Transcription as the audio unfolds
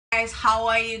guys, how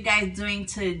are you guys doing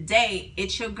today?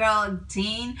 It's your girl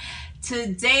Dean.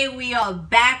 Today we are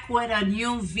back with a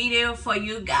new video for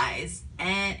you guys,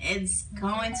 and it's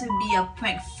going to be a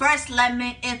prank. First, let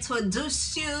me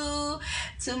introduce you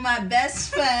to my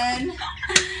best friend.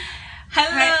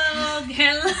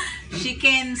 Hello. She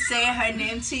can say her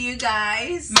name to you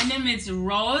guys. My name is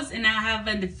Rose, and I have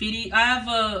a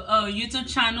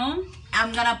YouTube channel.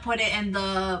 I'm gonna put it in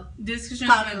the Description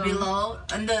comment below,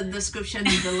 in the description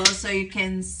below, so you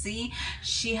can see.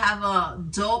 She have a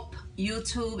dope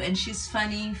YouTube, and she's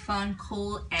funny, fun,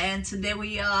 cool. And today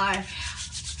we are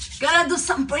gonna do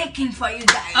some breaking for you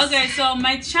guys. Okay, so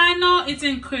my channel is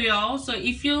in Creole. So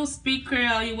if you speak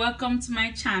Creole, you're welcome to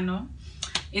my channel.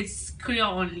 It's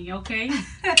Creole only, okay?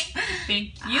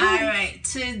 Thank you. Alright,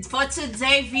 for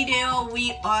today's video,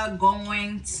 we are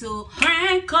going to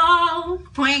prank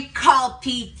call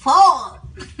people.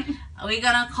 We're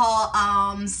gonna call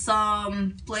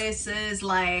some places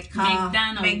like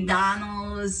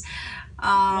McDonald's.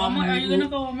 Walmart. Are you gonna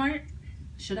go Walmart?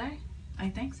 Should I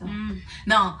think so.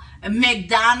 No,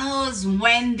 McDonald's,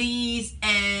 Wendy's,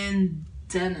 and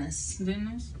Dennis.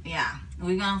 Yeah,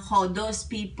 we're gonna call those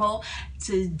people.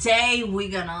 Today we're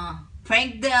gonna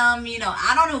prank them. You know,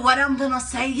 I don't know what I'm gonna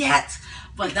say yet,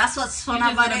 but that's what's fun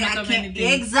about it. I can't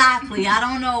exactly. I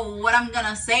don't know what I'm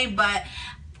gonna say, but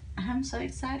I'm so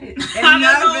excited and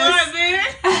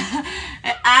nervous.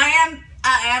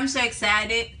 I am so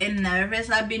excited and nervous.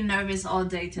 I've been nervous all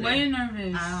day today. Why are you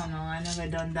nervous? I don't know. I never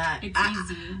done that. It's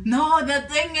easy. No, the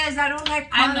thing is, I don't like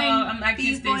calling I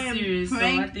can stay serious, so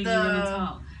I think you're gonna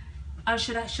talk. Oh,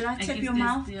 should I tip your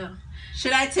mouth? Yeah.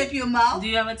 Should I tip your mouth? Do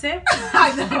you have a tip?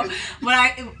 I know,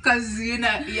 but because you know,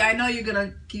 I know you're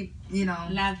gonna keep, you know,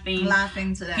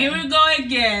 laughing today. Here we go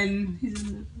again.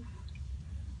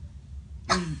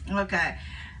 Okay.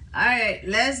 All right.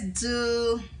 Let's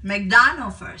do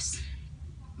McDonald's first.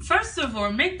 First of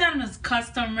all, McDonald's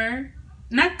customer.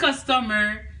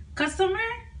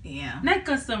 Yeah. Not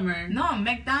customer. No,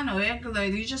 McDonald's regular.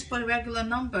 You just put a regular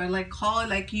number, like call,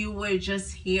 like you were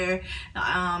just here,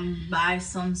 buy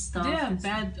some stuff. They have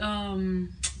bad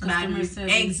customer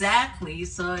service. Exactly.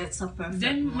 So it's a perfect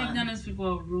Then one. McDonald's people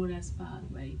are rude as fuck,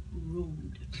 like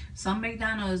rude. Some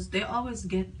McDonald's, they always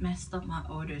get messed up my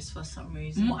orders for some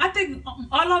reason. I think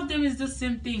all of them is the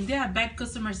same thing. They have bad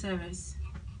customer service.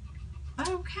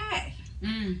 Okay.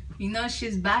 You know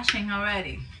she's bashing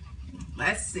already.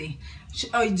 Let's see.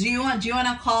 Do you want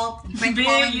to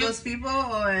calling those people,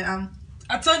 or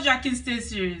I told you I can stay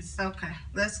serious. Okay,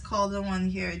 let's call the one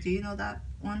here. Do you know that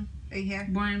one right here?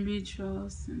 Bourne Beach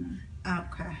Rose.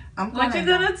 Okay, I'm. What you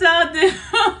gonna tell them?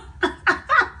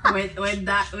 with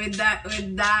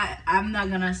that, I'm not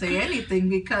gonna say anything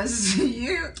because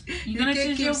you gonna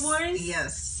change your voice.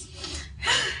 Yes.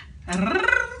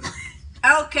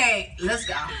 Okay, let's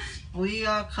go. We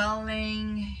are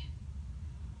calling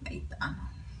McDonald's.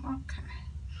 Okay.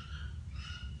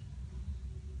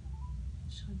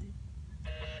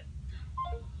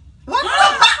 What?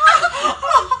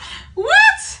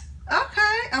 What?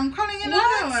 Okay, I'm calling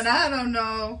another one. I don't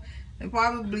know. They're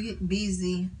probably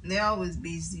busy. They're always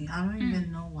busy. I don't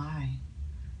even know why.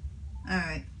 All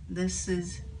right, this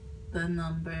is the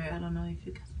number. I don't know if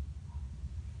you can.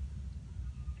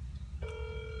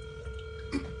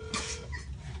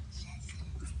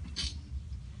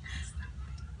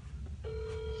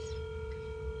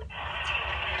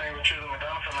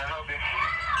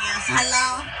 Yes,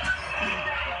 hello.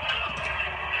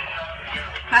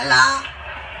 Hello.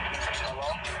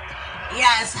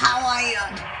 Yes, how are you?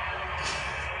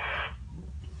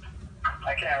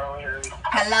 I can't really hear you.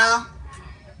 Hello.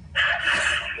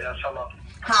 Yes, hello.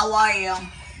 How are you?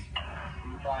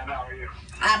 I'm fine. How are you?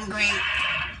 I'm great.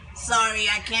 Sorry,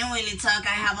 I can't really talk.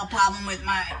 I have a problem with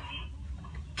my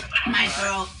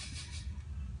throat.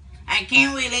 I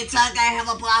can't really talk. I have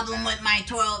a problem with my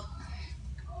throat.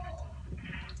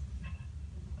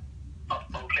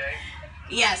 Okay.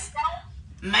 Yes.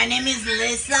 My name is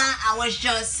Lisa. I was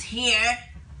just here.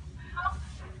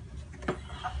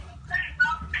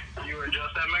 You were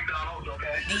just at McDonald's,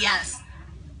 okay? Yes.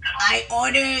 I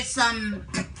ordered some...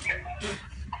 Yo,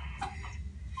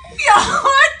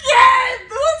 again!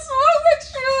 What's wrong with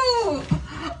you?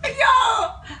 Yo!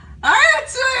 I had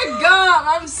to hang up.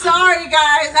 I'm sorry,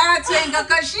 guys. I had to hang up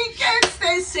because she can't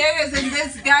stay serious and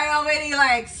this guy already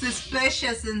like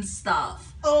suspicious and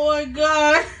stuff. Oh my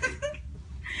god.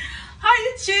 How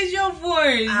you change your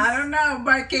voice? I don't know,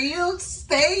 but can you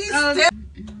stay still?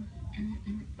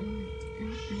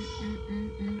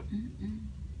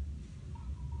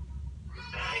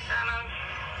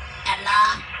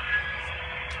 Hello?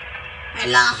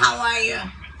 Hello, how are you?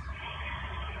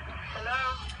 Hello?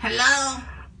 Hello.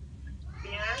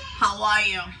 Yes. How are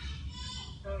you?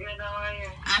 I'm good. How are you?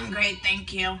 I'm great,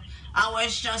 thank you. I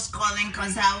was just calling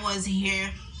because I was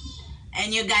here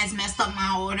and you guys messed up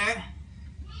my order.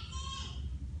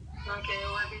 Okay,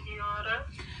 what did you order?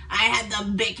 I had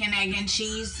the bacon, egg, and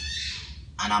cheese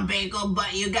on a bagel,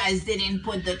 but you guys didn't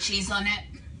put the cheese on it.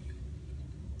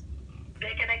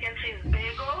 Bacon, egg, and cheese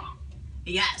bagel?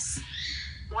 Yes.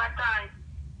 What time?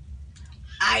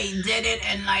 I did it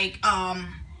in like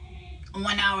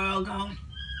 1 hour ago.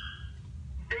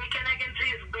 Bacon, egg, and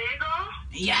cheese bagel?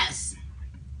 Yes.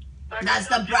 But That's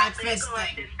you the don't breakfast have bagel at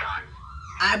thing. this time.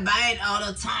 I buy it all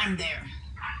the time there.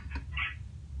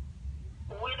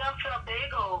 We don't sell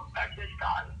bagel at this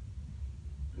time.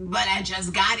 But I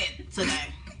just got it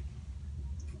today.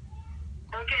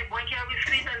 Okay, bring your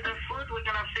receipt and the food. We're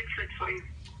gonna fix it for you.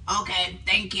 Okay,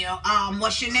 thank you.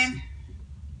 What's your name?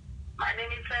 My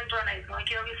name is Antoinette. Bring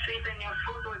your receipt and your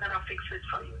food. We're gonna fix it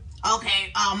for you.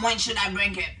 Okay, when should I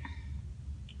bring it?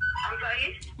 I'm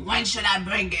sorry? When should I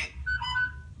bring it?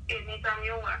 Anytime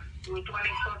you want. We're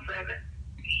 24/7.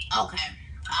 Okay,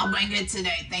 I'll bring it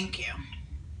today. Thank you.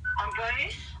 I'm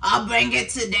sorry? I'll bring it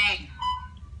today.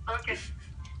 Okay.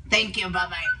 Thank you.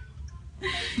 Bye-bye.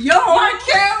 Yo, I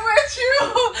can't with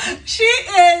you. She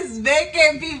is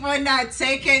making people not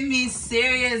taking me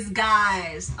serious,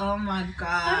 guys. Oh my I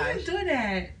gosh. don't do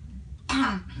that.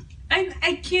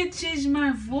 I can't change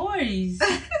my voice.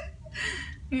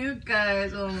 You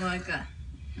guys, oh my god.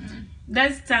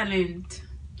 That's talent.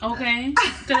 Okay?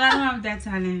 Because I don't have that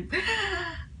talent.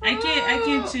 I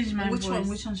can't change my Which voice.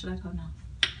 Which one should I call now?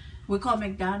 We call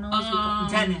McDonald's. We call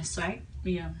Dennis, right?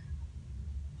 Yeah.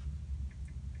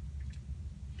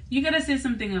 You gotta say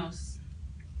something else.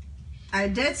 I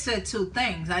did say two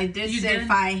things. I did You say did?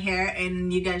 fine hair,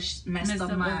 and you guys messed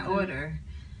up my everything. order.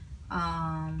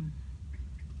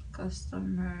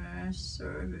 Customer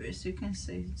service. You can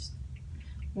say.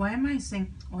 Why am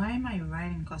I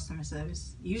writing customer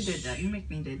service? You did that. You make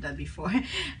me did that before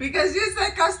because you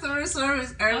said customer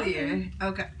service earlier.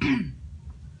 Okay.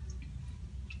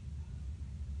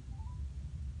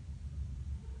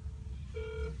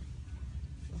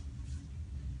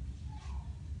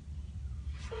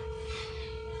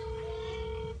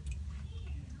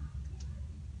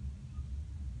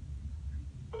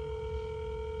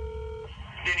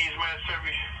 Denny's Man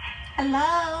Service.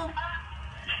 Hello.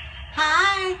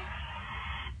 Hi.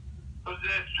 Who's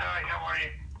this? Hi, how are you?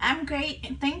 I'm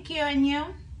great. Thank you. And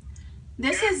you?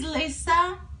 This is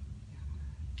Lisa.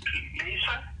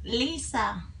 Lisa?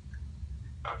 Lisa.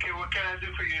 Okay, what can I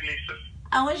do for you, Lisa?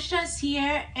 I was just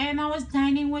here and I was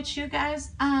dining with you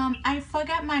guys. I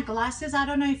forgot my glasses. I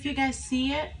don't know if you guys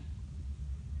see it.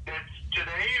 It's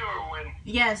today or when?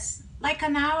 Yes, like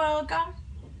an hour ago.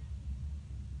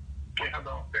 Okay, hold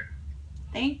on.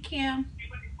 Thank you.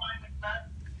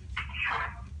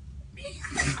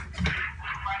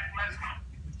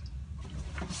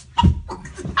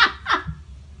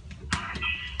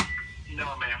 No,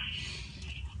 ma'am.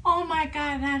 Oh my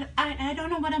god, I don't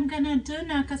know what I'm gonna do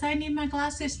now because I need my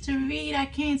glasses to read. I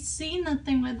can't see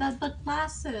nothing without the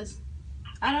glasses.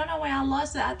 I don't know where I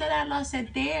lost it. I thought I lost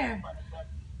it there.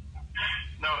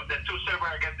 No, the 27,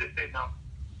 I got this day now.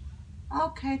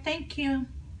 Okay, thank you.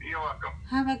 You're welcome.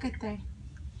 Have a good day.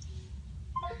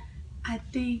 I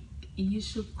think you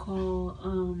should call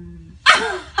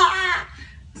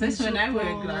Since you when should I wear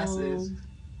call glasses.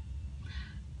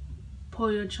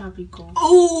 Pollo Tropical.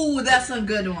 Ooh, that's a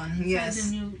good one. So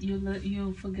Yes. then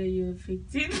you'll forget you're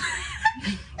 15.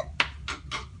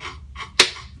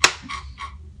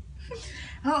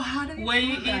 Oh, how do you Were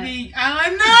you do that? eating? I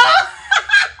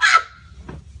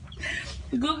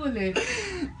know. Google it.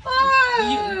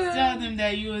 You tell them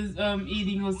that you was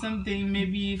eating or something.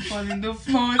 Maybe you fall in the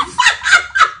phone.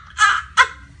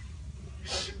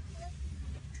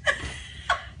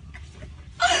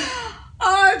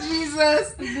 Oh,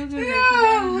 Jesus. Google it. 'Cause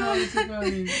I don't know how to spell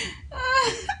it. I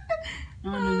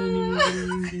don't know the name of the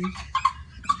English.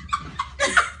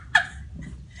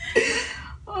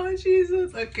 Oh,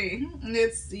 Jesus. Okay,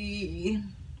 let's see.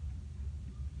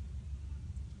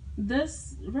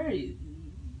 That's right.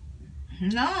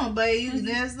 No, but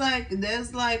there's like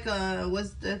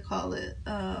what's they call it?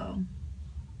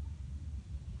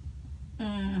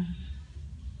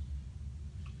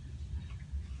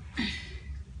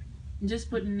 Just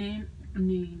put name.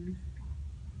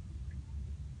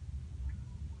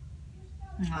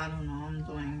 I don't know. I'm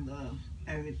doing the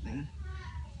everything.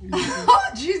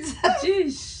 Oh, Jesus.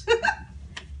 Jeez.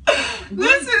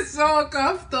 This is so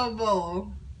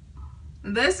comfortable.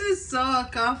 This is so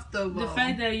comfortable. The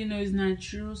fact that you know it's not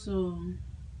true. So,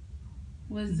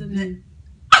 what's the name?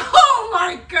 Oh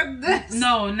my goodness.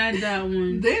 No, not that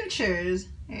one. Dentures.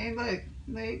 Hey, look.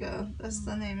 There you go. That's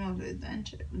the name of it.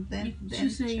 You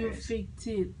say your fake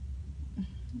teeth.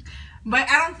 But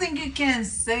I don't think you can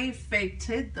say fake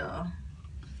teeth though.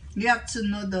 You have to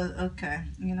know the. Okay.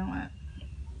 You know what?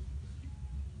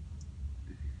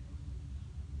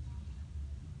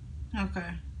 Okay.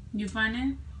 You find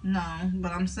it? No,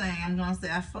 but I'm saying I'm gonna say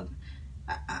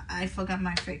I forgot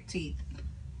my fake teeth.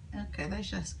 Okay, let's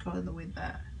just go with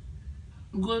that.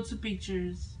 Go to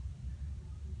pictures.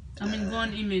 I mean, go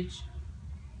on image.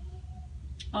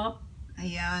 Up.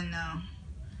 Yeah, I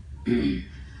know.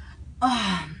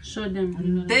 Oh, Show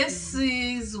them. this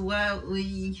is what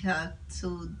we have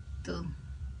to do.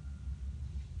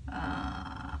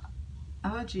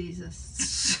 Oh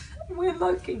Jesus, we're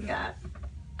looking at.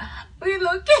 We're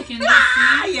looking. Can you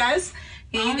see? Yes.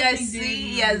 Can you guys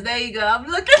see? Yes, there you go. I'm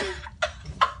looking.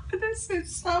 This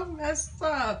is so messed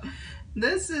up.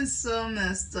 This is so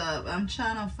messed up. I'm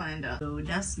trying to find out. Oh,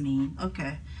 that's me.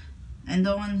 Okay. And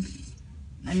the one,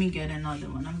 let me get another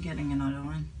one. I'm getting another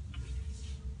one.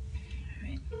 All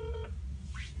right.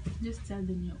 Just tell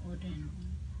them you're ordering.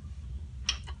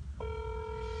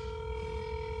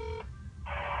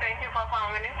 Thank you for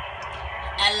calling in.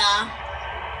 Hello.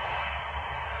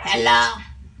 Hello.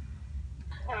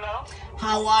 Hello?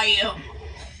 How are you?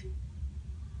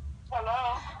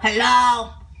 Hello?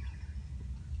 Hello.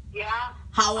 Yeah,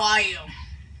 How are you?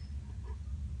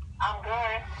 I'm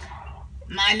good.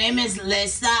 My name is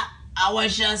Lisa. I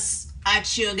was just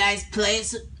at your guys'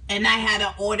 place and I had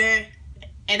an order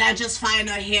and I just found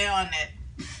her hair on it.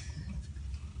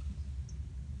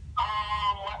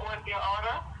 What was your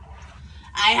order?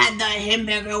 I had the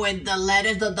hamburger with the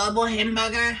lettuce, the double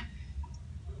hamburger.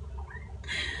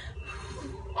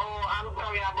 Oh, I'm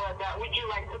sorry about that. Would you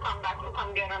like to come back to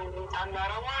come get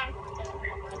another one?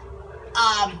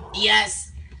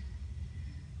 Yes.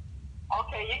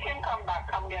 Okay, you can come back,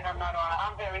 come get another one.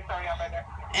 I'm very sorry about that.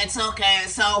 It's okay.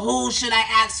 So who should I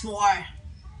ask for?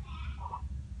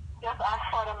 Just ask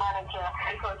for the manager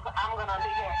because I'm gonna be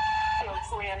here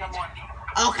till 3 in the morning.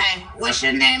 Okay. What's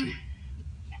your name?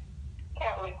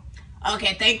 Kelly,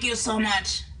 Okay. Thank you so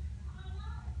much.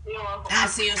 you're welcome. I'll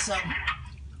see you soon.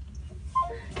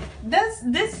 This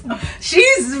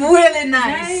she's really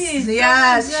nice.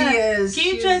 Yes, she is.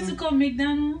 Can you try to call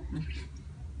McDonald's?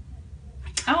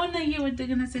 I want to hear what they're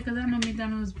gonna say because I know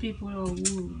McDonald's people are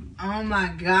rude. Oh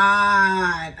my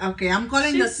God. Okay, I'm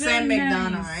calling the She's same very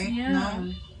McDonald's, nice. right? Yeah.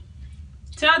 No.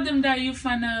 Tell them that you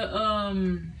find a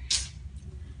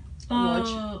Watch.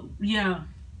 yeah.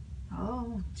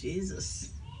 Oh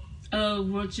Jesus.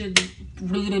 Roach's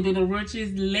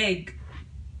leg.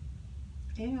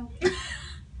 Ew.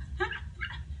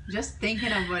 Just thinking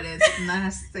about it, it's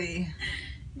nasty.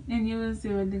 And you will see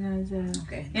what they're gonna say.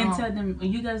 Okay. And tell them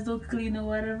you guys don't clean or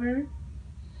whatever.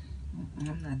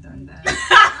 I'm not doing that.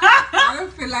 I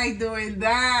don't feel like doing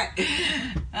that.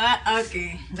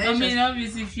 Okay. I mean,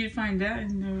 obviously, if you find that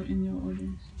in your order.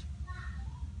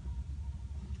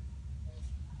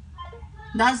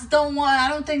 That's the one. I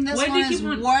don't think this Why one they is keep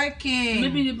on- working.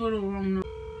 Maybe they put it wrong. No.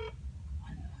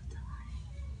 One more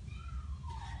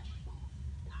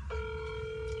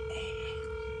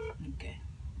time. Okay.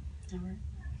 All right.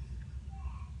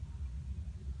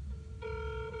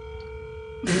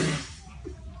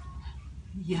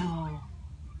 Yo.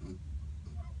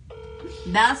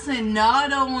 That's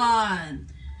another one.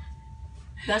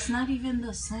 That's not even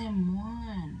the same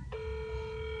one.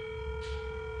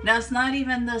 That's not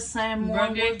even the same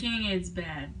one. Burger King is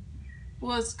bad.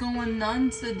 What's going on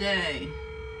today?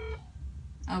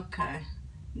 Okay.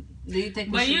 Do you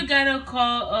think? But you gotta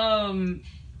call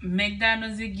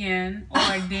McDonald's again,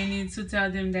 or they need to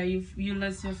tell them that you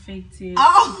lost your fake teeth.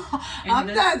 Oh, And I'm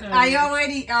the not. story. I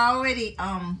already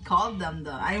called them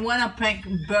though. I wanna pick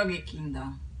Burger King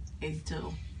though. I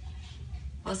do.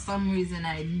 For some reason,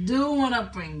 I do wanna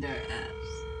bring their apps.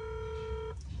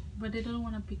 But they don't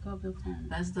want to pick up the phone.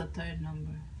 That's the third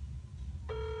number.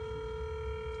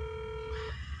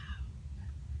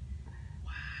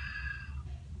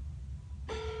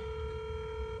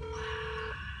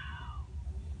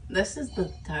 This is the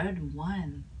third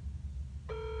one.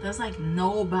 There's like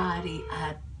nobody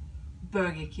at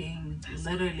Burger King,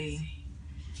 literally.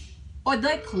 Or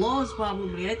they close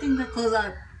probably. I think they close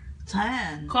at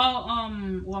 10. Call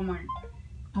Walmart.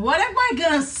 What am I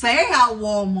gonna say at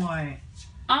Walmart?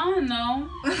 I don't know.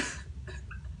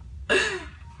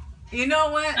 You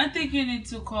know what? I think you need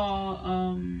to call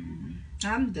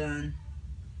I'm done.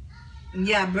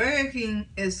 Yeah, Burger King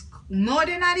is... No,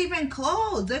 they're not even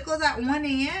closed. They close at 1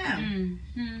 a.m.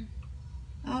 Mm-hmm.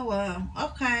 Oh, well.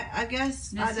 Okay, I guess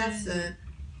that's it.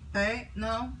 Right?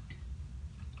 No?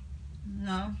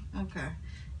 No? Okay.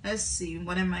 Let's see.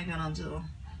 What am I gonna do?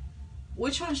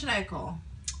 Which one should I call?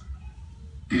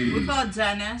 We call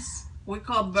Dennis. We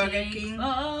call Burger King.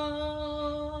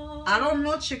 Oh. I don't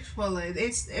know Chick-fil-A.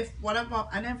 It's if what about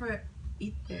I never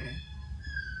eat there.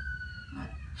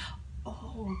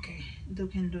 Oh, okay.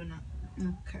 Dunkin' Donut.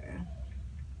 Okay.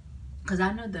 Cause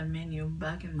I know the menu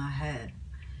back in my head.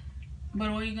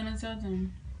 But what are you gonna tell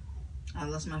them? I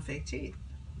lost my fake teeth.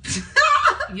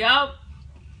 Yup.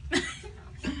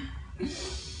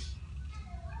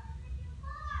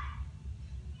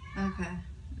 Okay.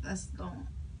 Let's don't.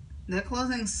 They're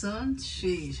closing soon?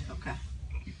 Sheesh. Okay.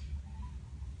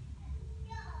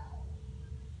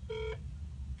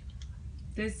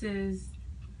 This is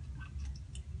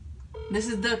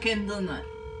Dunkin' Donut.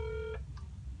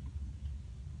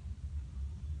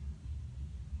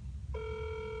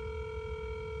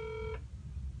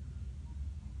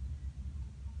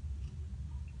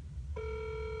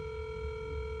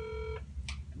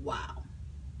 Wow.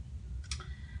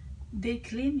 they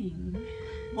cleaning.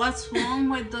 What's wrong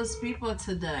with those people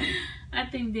today? I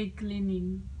think they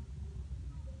cleaning.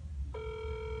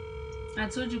 I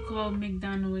told you call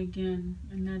McDonald again.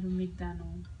 Another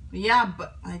McDonald. Yeah,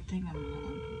 but I think I'm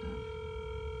gonna do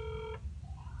that.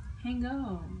 Hang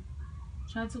on.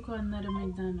 Try to call another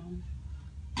McDonald.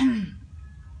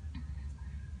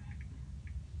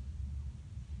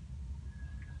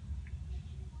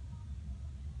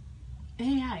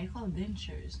 Yeah, I call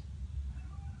dentures.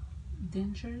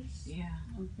 Dentures? Yeah.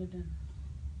 Okay then.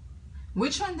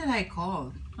 Which one did I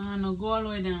call? I don't know. Go all the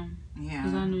way down.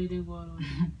 Because I Yeah. know you didn't go all the way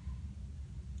down.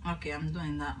 Okay, I'm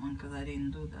doing that one because I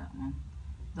didn't do that one.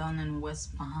 Down in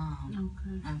West Palm.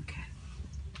 Okay. Okay.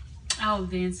 I hope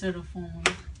they answer the phone.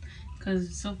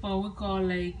 Because so far we call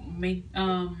like we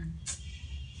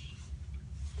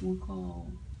call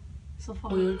So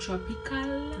far, Pollo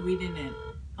Tropical. we didn't.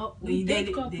 Oh, We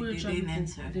did call they Pollo didn't Tropical.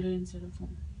 answer. They didn't answer the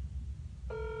phone.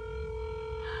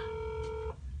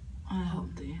 I hope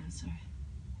they answer.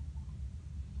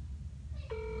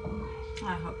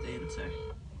 I hope they answer.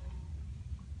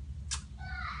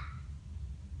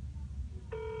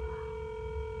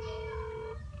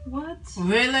 What?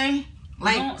 Really?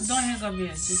 Like, Don't hang up yet.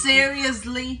 Just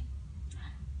seriously?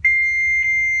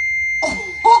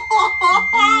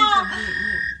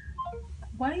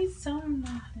 Why you sound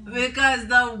like that? Because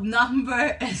the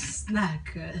number is not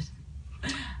good.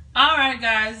 Alright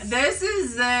guys. This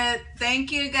is it.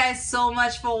 Thank you guys so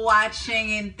much for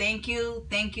watching, and thank you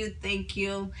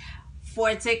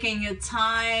for taking your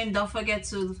time. Don't forget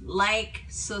to like,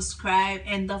 subscribe,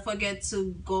 and don't forget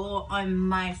to go on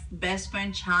my best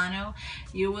friend channel.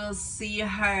 You will see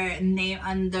her name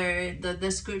under the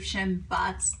description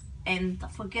box, and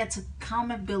don't forget to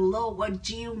comment below what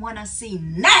do you want to see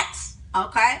next.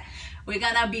 Okay, we're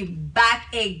gonna be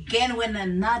back again with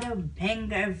another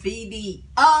banger video.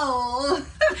 Oh,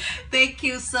 thank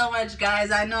you so much, guys.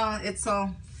 I know it's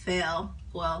all fail.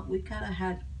 Well, we kind of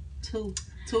had two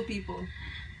people,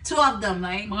 two of them,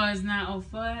 right? Well, it's not our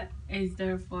fault. It's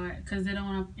their fault because they don't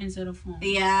want to answer the phone.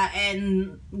 Yeah,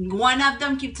 and one of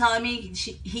them keep telling me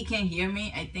he can hear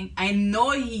me. I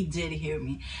know he did hear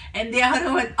me, and the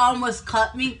other one almost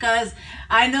cut me because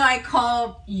I know I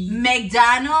called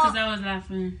McDonald's. Because I was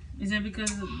laughing. Is it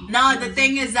because No, the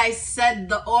thing is, I said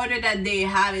the order that they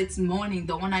have, it's morning.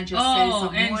 The one I just said is a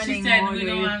and morning she said order. we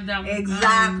don't have that.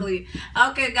 Exactly.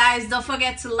 Okay, guys, don't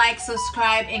forget to like,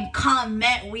 subscribe, and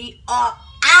comment. We are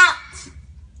out.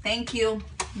 Thank you.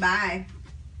 Bye.